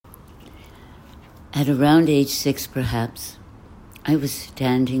At around age 6, perhaps, I was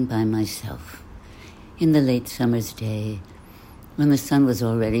standing by myself in the late summer's day when the sun was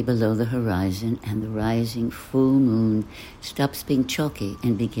already below the horizon and the rising full moon stops being chalky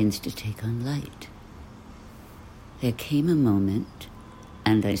and begins to take on light. There came a moment,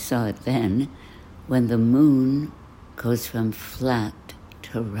 and I saw it then, when the moon goes from flat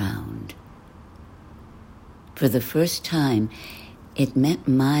to round. For the first time, it met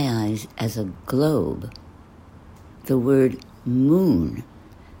my eyes as a globe. The word moon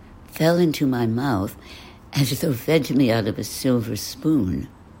fell into my mouth as though fed to me out of a silver spoon.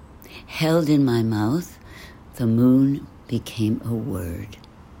 Held in my mouth, the moon became a word.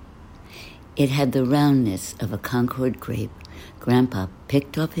 It had the roundness of a Concord grape Grandpa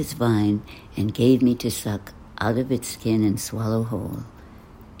picked off his vine and gave me to suck out of its skin and swallow whole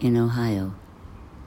in Ohio.